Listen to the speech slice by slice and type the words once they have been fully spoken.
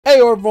Hey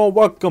everyone,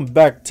 welcome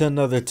back to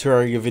another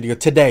Terraria video.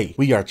 Today,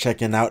 we are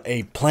checking out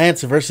a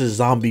Plants vs.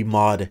 Zombie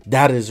mod.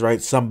 That is right,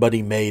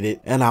 somebody made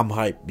it, and I'm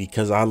hyped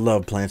because I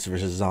love Plants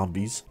vs.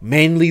 Zombies.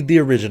 Mainly the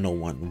original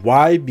one.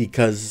 Why?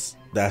 Because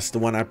that's the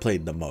one I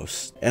played the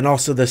most. And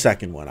also the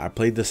second one. I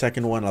played the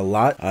second one a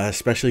lot,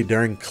 especially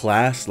during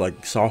class,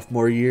 like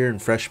sophomore year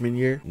and freshman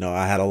year. No,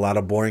 I had a lot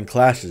of boring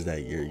classes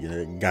that year. You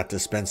know, got to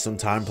spend some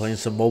time playing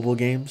some mobile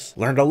games.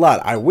 Learned a lot.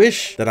 I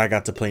wish that I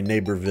got to play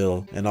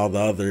Neighborville and all the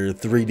other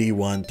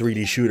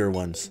 3D shooter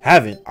ones.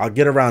 Haven't. I'll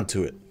get around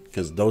to it,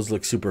 because those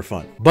look super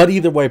fun. But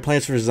either way,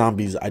 Plants vs.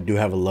 Zombies I do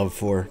have a love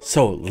for,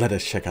 so let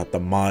us check out the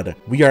mod.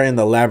 We are in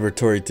the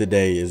laboratory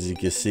today, as you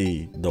can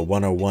see, the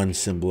 101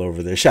 symbol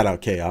over there. Shout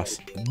out Chaos.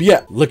 But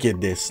yeah, look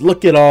at this.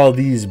 Look at all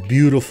these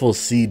beautiful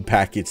seed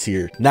packets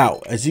here.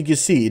 Now, as you can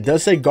see, it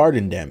does say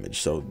garden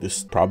damage, so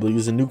this probably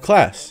is a new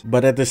class.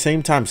 But at the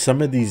same time,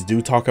 some of these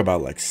do talk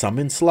about like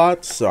summon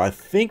slots, so I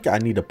think I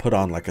need to put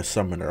on like a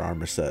summoner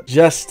armor set,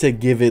 just to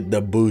give it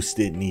the boost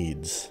it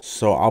needs.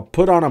 So I'll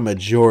put on a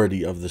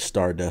majority of the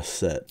Stardust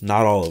set,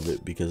 not all of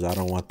it, because I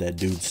don't want that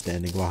dude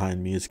standing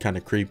behind me. It's kind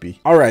of creepy.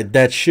 All right,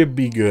 that should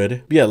be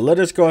good. But yeah, let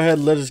us go ahead,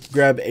 let us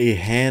grab a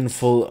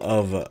handful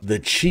of the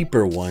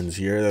cheaper ones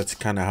here. That's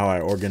kind of how I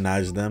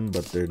organize them,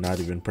 but they're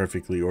not even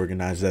perfectly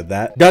organized at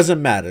that.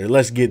 Doesn't matter,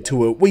 let's get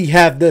to it. We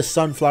have the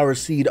sunflower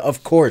seed,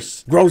 of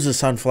course. Grows a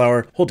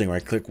sunflower. Holding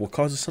right click will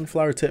cause the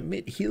sunflower to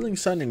emit healing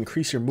sun and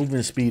increase your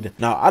movement speed.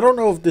 Now, I don't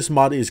know if this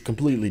mod is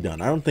completely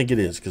done. I don't think it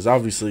is, because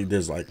obviously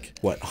there's like,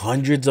 what,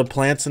 hundreds of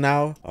plants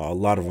now? A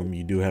lot of them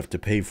you do have to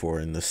pay for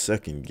in the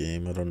second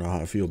game. I don't know how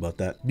I feel about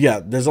that. Yeah,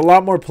 there's a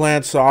lot more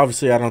plants, so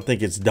obviously I don't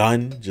think it's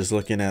done. Just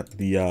looking at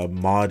the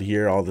mod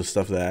here, all the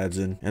stuff that adds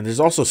in. And there's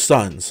also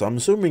sun, so I'm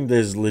assuming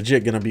there's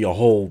legit gonna be a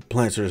whole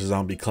Plants vs.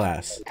 Zombie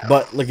class.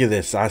 But look at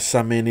this, I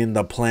summon in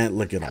the plant.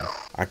 Look at them.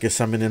 I can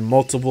summon in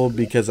multiple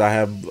because I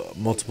have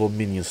multiple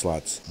minion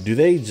slots. Do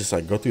they just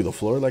like go through the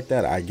floor like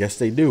that? I guess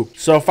they do.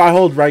 So if I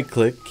hold right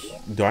click,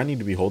 do I need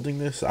to be holding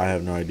this? I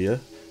have no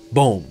idea.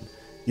 Boom.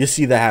 You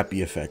see the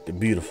happy effect.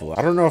 Beautiful.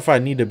 I don't know if I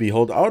need to be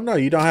holding. Oh, no,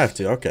 you don't have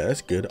to. Okay,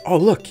 that's good. Oh,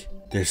 look.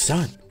 There's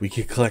sun. We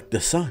can collect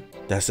the sun.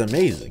 That's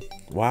amazing.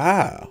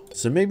 Wow.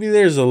 So maybe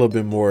there's a little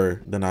bit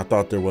more than I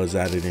thought there was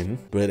added in.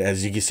 But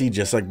as you can see,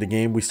 just like the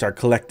game, we start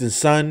collecting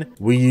sun.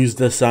 We use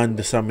the sun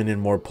to summon in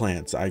more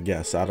plants, I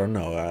guess. I don't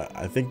know.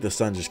 I think the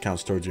sun just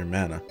counts towards your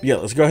mana. But yeah,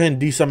 let's go ahead and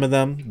de-summon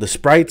them. The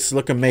sprites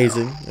look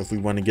amazing. If we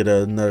want to get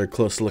another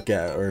close look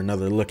at, or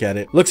another look at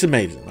it. Looks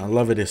amazing. I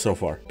love it so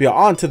far. But yeah,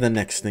 on to the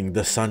next thing,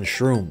 the sun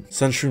shroom.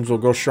 Sun shrooms will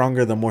grow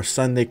stronger the more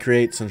sun they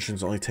create. Sun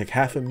shrooms only take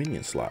half a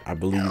minion slot. I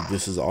believe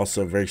this is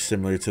also very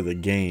similar to the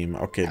game.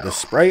 Okay, the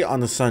sprite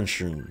on the sun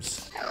shrooms.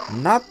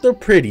 Not the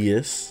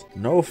prettiest,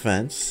 no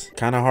offense.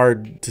 Kind of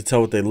hard to tell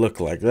what they look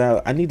like.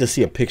 I need to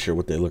see a picture of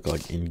what they look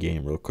like in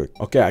game real quick.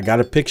 Okay, I got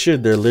a picture.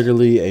 They're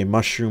literally a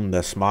mushroom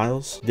that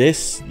smiles.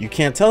 This, you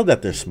can't tell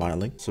that they're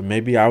smiling. So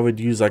maybe I would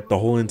use like the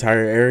whole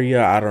entire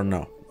area. I don't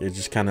know. It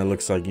just kind of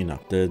looks like, you know,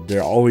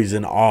 they're always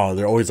in awe.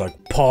 They're always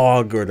like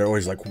pog, or they're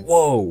always like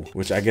whoa,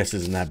 which I guess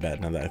isn't that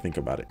bad now that I think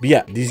about it. But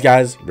yeah, these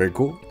guys, very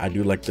cool. I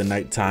do like the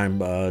nighttime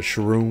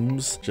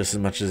shrooms just as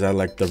much as I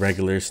like the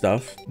regular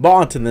stuff. But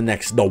on to the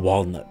next, the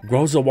walnut.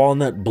 Grows a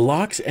walnut,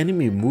 blocks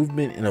enemy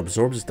movement, and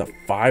absorbs the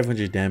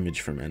 500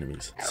 damage from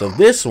enemies. So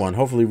this one,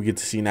 hopefully we get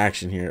to see in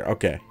action here.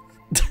 Okay.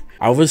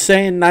 I was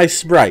saying nice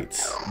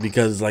sprites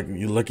because like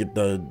you look at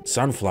the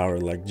sunflower,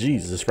 like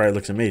geez, the sprite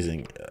looks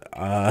amazing.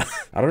 I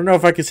don't know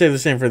if I can say the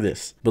same for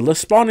this, but let's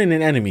spawn in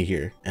an enemy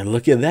here and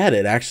look at that.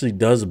 It actually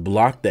does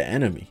block the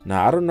enemy.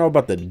 Now I don't know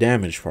about the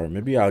damage part.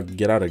 Maybe I'll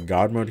get out of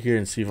God mode here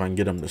and see if I can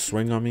get him to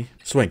swing on me.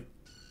 Swing,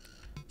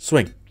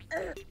 swing.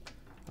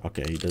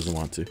 Okay, he doesn't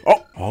want to.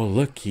 Oh,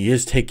 look, he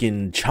is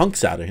taking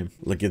chunks out of him.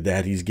 Look at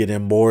that. He's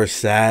getting more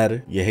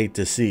sad. You hate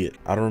to see it.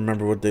 I don't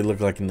remember what they look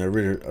like in the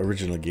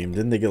original game.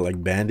 Didn't they get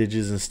like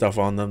bandages and stuff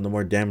on them the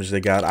more damage they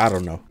got? I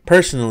don't know.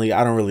 Personally,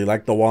 I don't really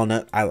like the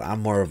walnut.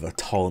 I'm more of a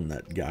tall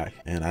nut guy,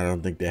 and I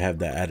don't think they have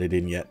that added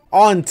in yet.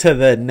 On to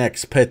the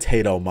next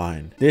potato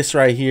mine. This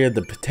right here,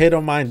 the potato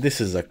mine, this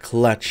is a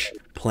clutch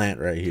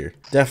plant right here.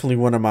 Definitely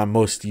one of my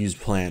most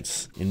used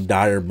plants in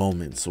dire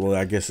moments. Well,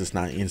 I guess it's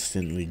not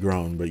instantly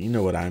grown, but you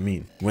know what I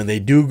mean. When they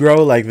do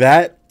grow like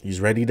that,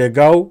 he's ready to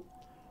go.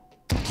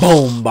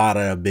 Boom,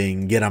 bada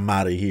bing, get them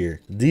out of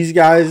here. These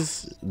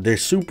guys, they're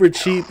super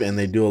cheap and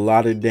they do a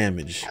lot of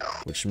damage,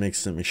 which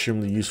makes them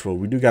extremely useful.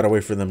 We do gotta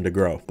wait for them to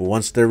grow, but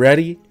once they're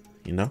ready,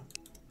 you know,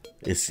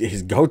 it's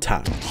go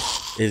time.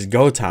 It's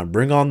go time.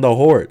 Bring on the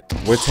horde.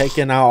 We're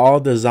taking out all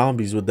the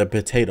zombies with the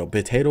potato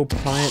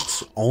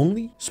plants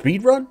only.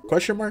 Speed run?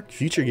 Question mark.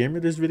 Future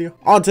gamer this video.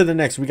 On to the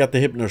next. We got the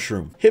hypno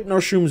shroom. Hypno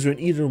shrooms, when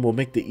eaten, will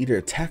make the eater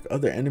attack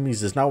other enemies.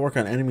 Does not work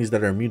on enemies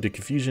that are immune to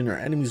confusion or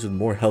enemies with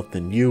more health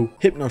than you.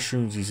 Hypno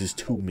shrooms uses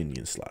 2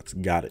 minion slots.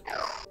 Got it.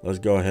 Let's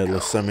go ahead.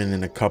 Let's summon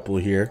in a couple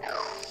here,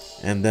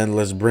 and then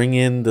let's bring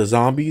in the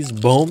zombies.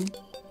 Boom.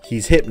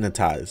 He's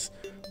hypnotized.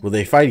 Will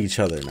they fight each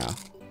other now?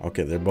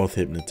 Okay, they're both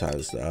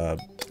hypnotized.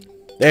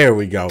 There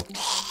we go.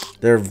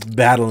 They're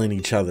battling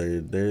each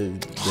other. The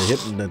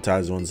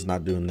hypnotized one's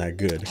not doing that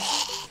good.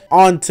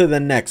 On to the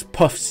next,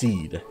 Puff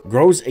Seed.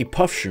 Grows a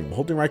puff shroom.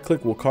 Holding right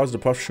click will cause the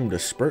puff shroom to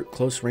spurt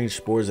close range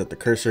spores at the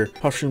cursor.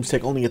 Puff shrooms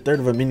take only 1/3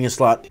 of a minion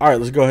slot. All right,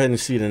 let's go ahead and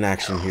see it in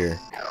action here.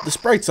 The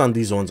sprites on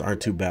these ones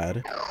aren't too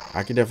bad.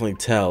 I can definitely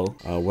tell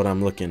what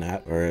I'm looking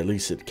at, or at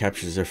least it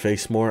captures their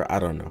face more. I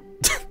don't know.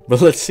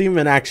 But let's see them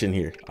in action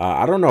here.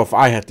 I don't know if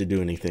I have to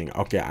do anything.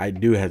 Okay, I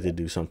do have to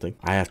do something.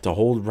 I have to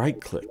hold right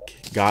click.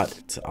 Got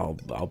it.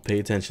 I'll pay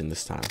attention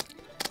this time.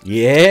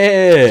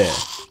 Yeah.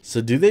 So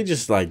do they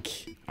just like...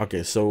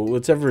 Okay, so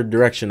whichever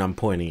direction I'm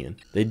pointing in.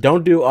 They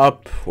don't do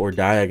up or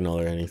diagonal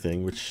or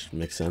anything, which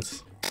makes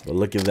sense. But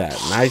look at that.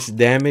 Nice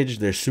damage.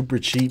 They're super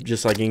cheap,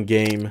 just like in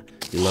game.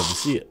 You love to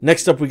see it.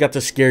 Next up, we got the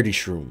Scaredy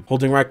Shroom.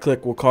 Holding right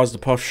click will cause the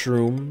puff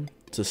shroom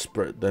to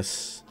spread.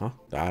 That's... Huh?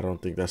 I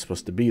don't think that's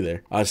supposed to be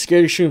there.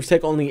 Scaredy Shrooms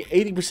take only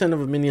 80% of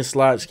a minion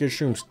slot.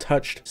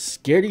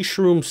 Scaredy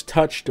Shrooms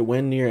touched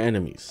when near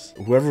enemies.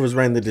 Whoever was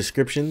writing the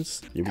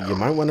descriptions, you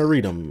might want to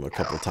read them a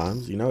couple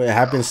times. You know, it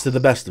happens to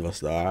the best of us,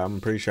 though. I'm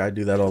pretty sure I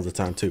do that all the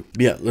time, too.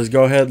 But yeah, let's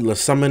go ahead.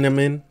 Let's summon them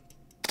in.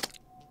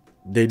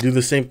 They do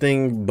the same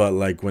thing, but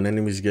like when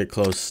enemies get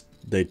close,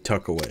 they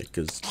tuck away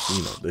because,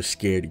 you know, they're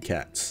scaredy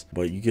cats.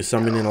 But you can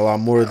summon in a lot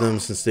more of them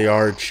since they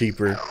are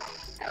cheaper.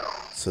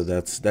 So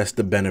that's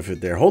the benefit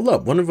there. Hold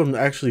up, one of them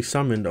actually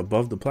summoned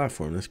above the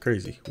platform. That's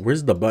crazy.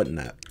 Where's the button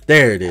at?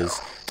 There it is.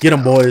 Get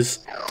them, boys.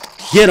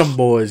 Get them,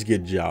 boys.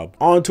 Good job.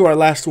 On to our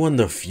last one,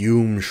 the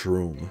Fume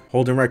Shroom.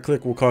 Holding right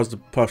click will cause the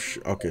puff.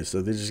 Okay,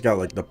 so they just got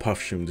like the puff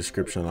shroom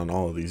description on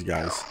all of these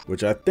guys,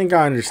 which I think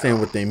I understand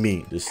what they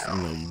mean. Just,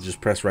 you know, you just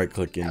press right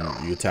click and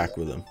you attack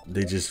with them.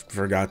 They just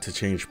forgot to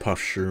change puff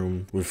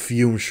shroom with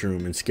fume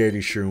shroom and scaredy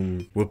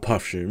shroom with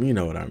puff shroom. You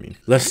know what I mean.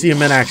 Let's see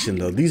them in action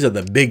though. These are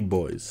the big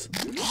boys.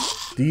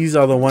 These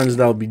are the ones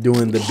that'll be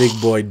doing the big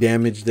boy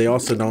damage. They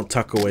also don't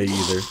tuck away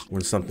either.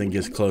 When something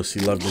gets close,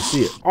 you love to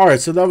see it. All right,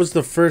 so that was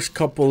the first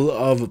couple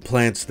of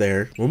plants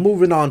there. We're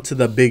moving on to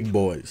the big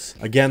boys.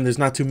 Again, there's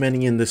not too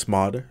many in this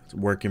mod. It's a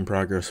work in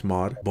progress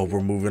mod, but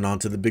we're moving on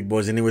to the big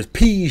boys. Anyways,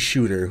 pea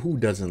shooter. Who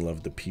doesn't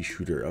love the pea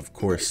shooter? Of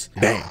course.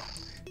 Bam.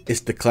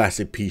 It's the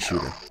classic pea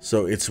shooter.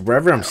 So it's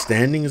wherever I'm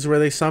standing is where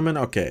they summon.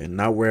 Okay,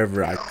 not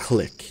wherever I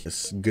click.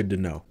 It's good to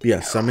know. But yeah,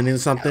 summoning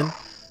something.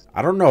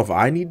 I don't know if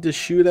I need to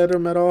shoot at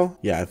them at all.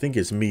 Yeah, I think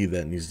it's me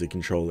that needs to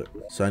control it.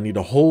 So I need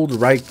to hold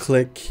right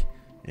click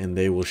and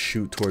they will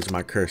shoot towards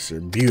my cursor.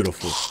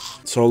 Beautiful.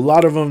 So a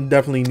lot of them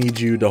definitely need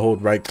you to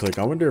hold right click.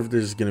 I wonder if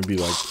there's going to be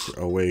like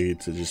a way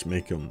to just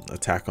make them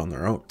attack on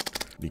their own.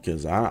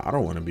 Because I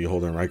don't want to be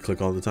holding right click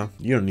all the time.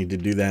 You don't need to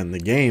do that in the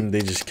game.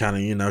 They just kind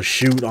of, you know,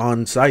 shoot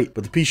on sight.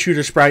 But the pea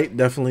shooter sprite,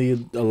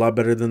 definitely a lot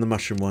better than the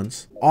mushroom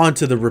ones. On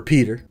to the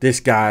repeater.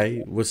 This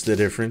guy, what's the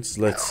difference?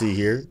 Let's see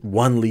here.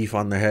 1 leaf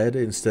on their head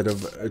instead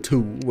of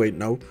 2. Wait,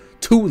 no.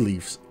 2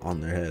 leaves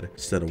on their head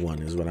instead of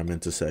 1 is what I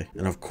meant to say.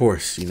 And of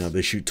course, you know,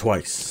 they shoot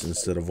twice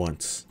instead of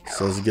once.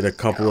 So let's get a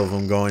couple of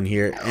them going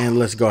here. And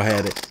let's go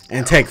ahead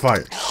and take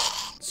fire.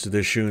 So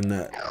they're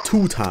shooting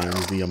 2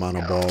 times the amount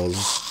of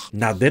balls.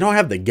 Now, they don't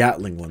have the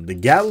Gatling one. The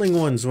Gatling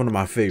one's one of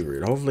my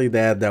favorite. Hopefully, they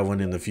add that one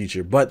in the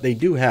future. But they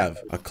do have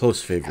a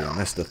close favorite, and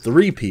that's the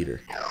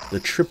 3-peater. The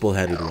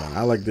triple-headed one.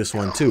 I like this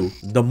one, too.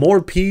 The more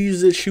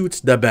peas it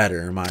shoots, the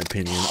better, in my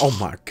opinion. Oh,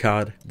 my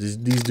God. These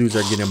dudes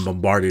are getting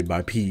bombarded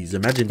by peas.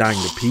 Imagine dying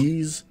to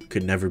peas.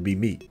 Could never be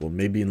me. Well,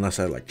 maybe unless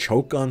I, like,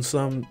 choke on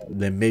some,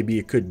 then maybe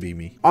it could be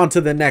me. On to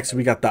the next,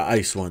 we got the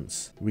ice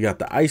ones. We got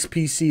the ice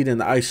pea seed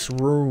and the ice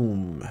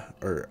shroom.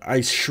 Or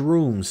ice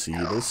shroom seed.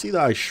 Let's see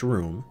the ice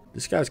shroom.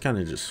 This guy's kind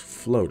of just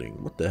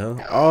floating. What the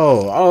hell?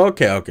 Oh,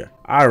 okay.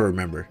 I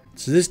remember.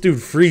 So this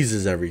dude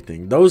freezes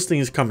everything. Those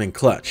things come in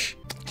clutch.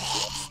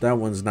 So that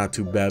one's not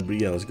too bad.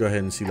 But yeah, let's go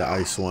ahead and see the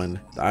ice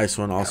one. The ice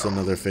one, also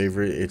another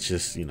favorite. It's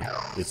just, you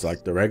know, it's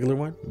like the regular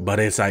one, but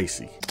it's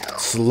icy.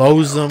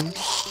 Slows them.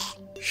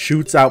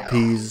 Shoots out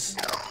peas.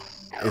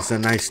 It's a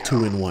nice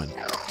 2-in-1.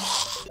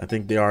 I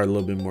think they are a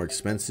little bit more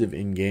expensive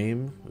in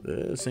game.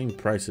 Same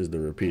price as the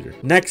repeater.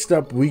 Next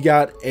up, we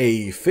got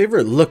a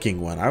favorite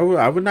looking one.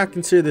 I would not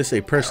consider this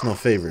a personal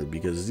favorite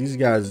because these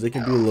guys, they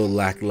can be a little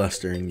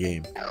lackluster in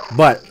game.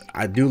 But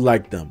I do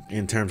like them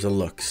in terms of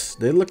looks.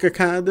 They look a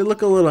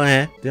little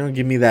They don't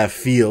give me that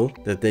feel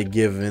that they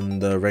give in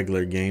the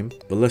regular game.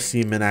 But let's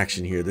see them in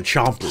action here. The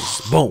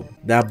chompers. Boom.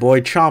 That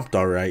boy chomped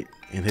all right.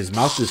 And his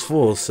mouth is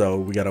full, so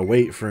we gotta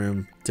wait for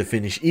him to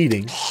finish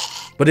eating.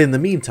 But in the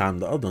meantime,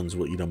 the other ones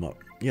will eat him up.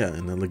 Yeah,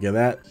 and then look at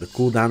that. The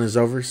cooldown is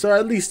over. So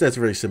at least that's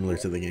very similar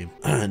to the game.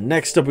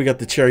 Next up, we got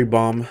the cherry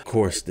bomb. Of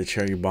course, the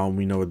cherry bomb.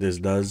 We know what this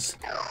does.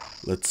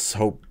 Let's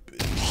hope.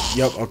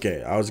 Yep,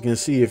 okay. I was going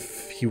to see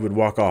if he would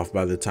walk off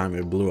by the time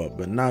it blew up.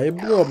 But nah, it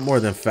blew up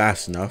more than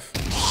fast enough.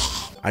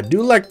 I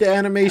do like the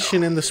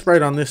animation and the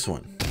sprite on this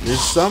one. There's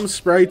some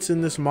sprites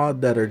in this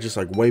mod that are just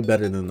like way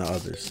better than the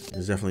others.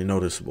 It's definitely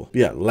noticeable. But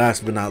yeah,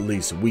 last but not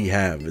least, we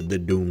have the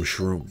Doom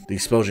Shroom. The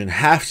explosion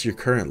halves your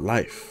current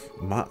life.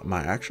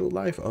 My actual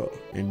life? Oh.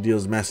 And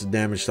deals massive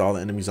damage to all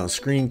the enemies on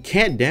screen.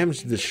 Can't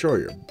damage the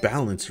destroyer.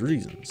 Balanced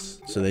reasons.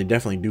 So they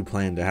definitely do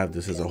plan to have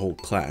this as a whole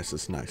class.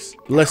 It's nice.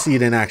 But let's see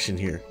it in action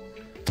here.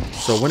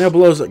 So when it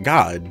blows up,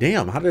 god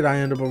damn, how did I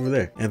end up over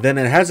there? And then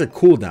it has a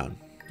cooldown.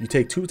 You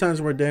take 2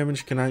 times more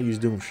damage, cannot use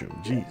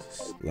Doomshroom.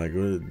 Jesus. Like,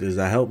 does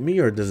that help me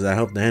or does that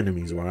help the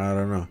enemies? Well, I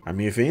don't know. I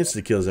mean, if it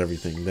insta-kills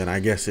everything, then I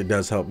guess it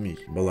does help me.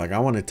 But, like, I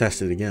want to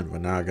test it again,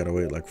 but now I gotta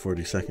wait, like,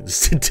 40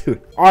 seconds to do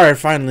it. Alright,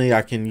 finally,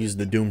 I can use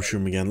the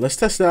Doomshroom again. Let's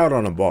test it out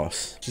on a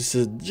boss.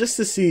 Just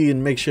to see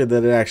and make sure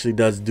that it actually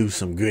does do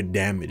some good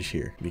damage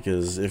here.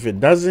 Because if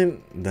it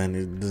doesn't, then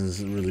it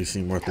doesn't really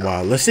seem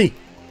worthwhile. Let's see.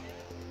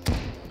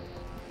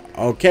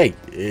 Okay,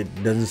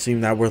 it doesn't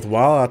seem that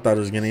worthwhile. I thought it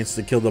was gonna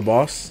insta-kill the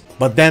boss.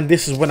 But then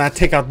this is when I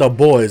take out the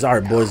boys. All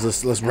right,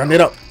 boys, let's run it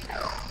up.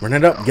 Run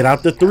it up. Get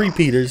out the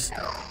 3-peaters.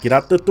 Get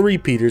out the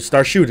 3-peaters.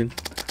 Start shooting.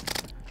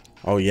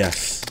 Oh,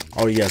 yes.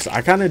 Oh, yes.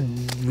 I kind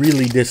of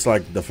really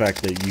dislike the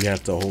fact that you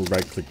have to hold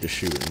right-click to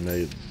shoot.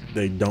 And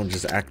they don't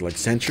just act like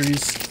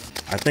sentries.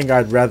 I think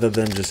I'd rather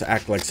them just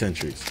act like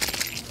sentries.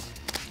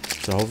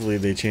 So hopefully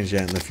they change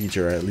that in the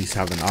future, or at least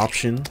have an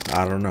option.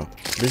 I don't know.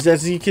 This,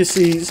 as you can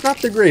see, it's not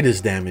the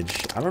greatest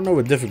damage. I don't know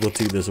what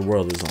difficulty this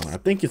world is on. I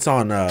think it's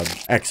on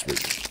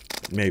expert.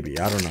 Maybe,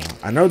 I don't know.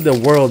 I know the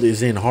world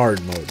is in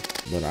hard mode,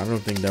 but I don't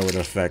think that would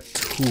affect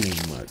too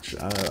much.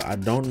 I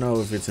don't know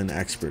if it's an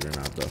expert or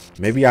not, though.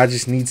 Maybe I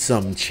just need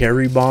some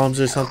cherry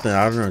bombs or something.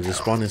 I don't know. Just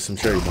spawn in some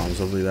cherry bombs.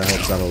 Hopefully that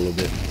helps out a little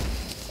bit.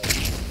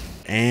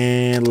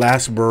 And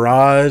last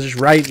barrage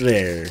right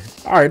there.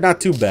 All right, not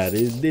too bad.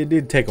 It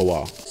did take a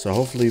while. So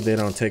hopefully they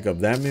don't take up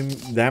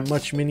that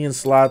much minion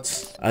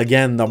slots.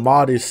 Again, the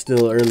mod is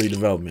still early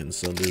development,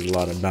 so there's a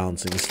lot of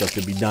balancing and stuff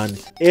to be done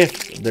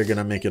if they're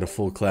gonna make it a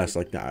full class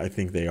like that. I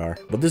think they are.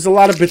 But there's a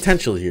lot of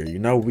potential here. You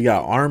know, we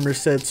got armor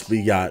sets,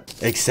 we got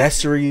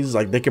accessories.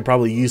 Like, they could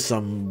probably use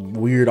some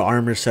weird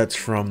armor sets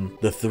from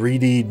the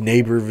 3D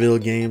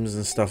Neighborville games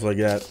and stuff like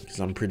that, because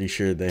I'm pretty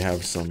sure they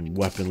have some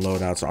weapon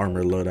loadouts,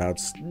 armor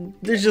loadouts.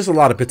 There's just a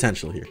lot of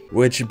potential here,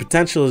 which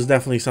potential is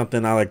definitely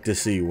something I like to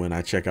see when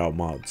I check out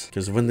mods,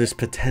 because when there's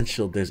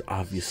potential, there's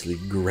obviously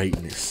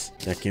greatness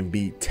that can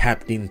be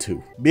tapped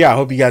into. But yeah, I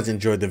hope you guys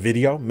enjoyed the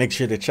video. Make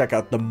sure to check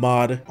out the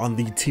mod on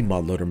the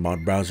Tmodloader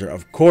mod browser,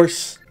 of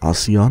course. I'll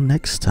see y'all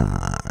next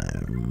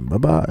time. Bye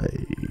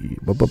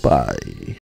bye.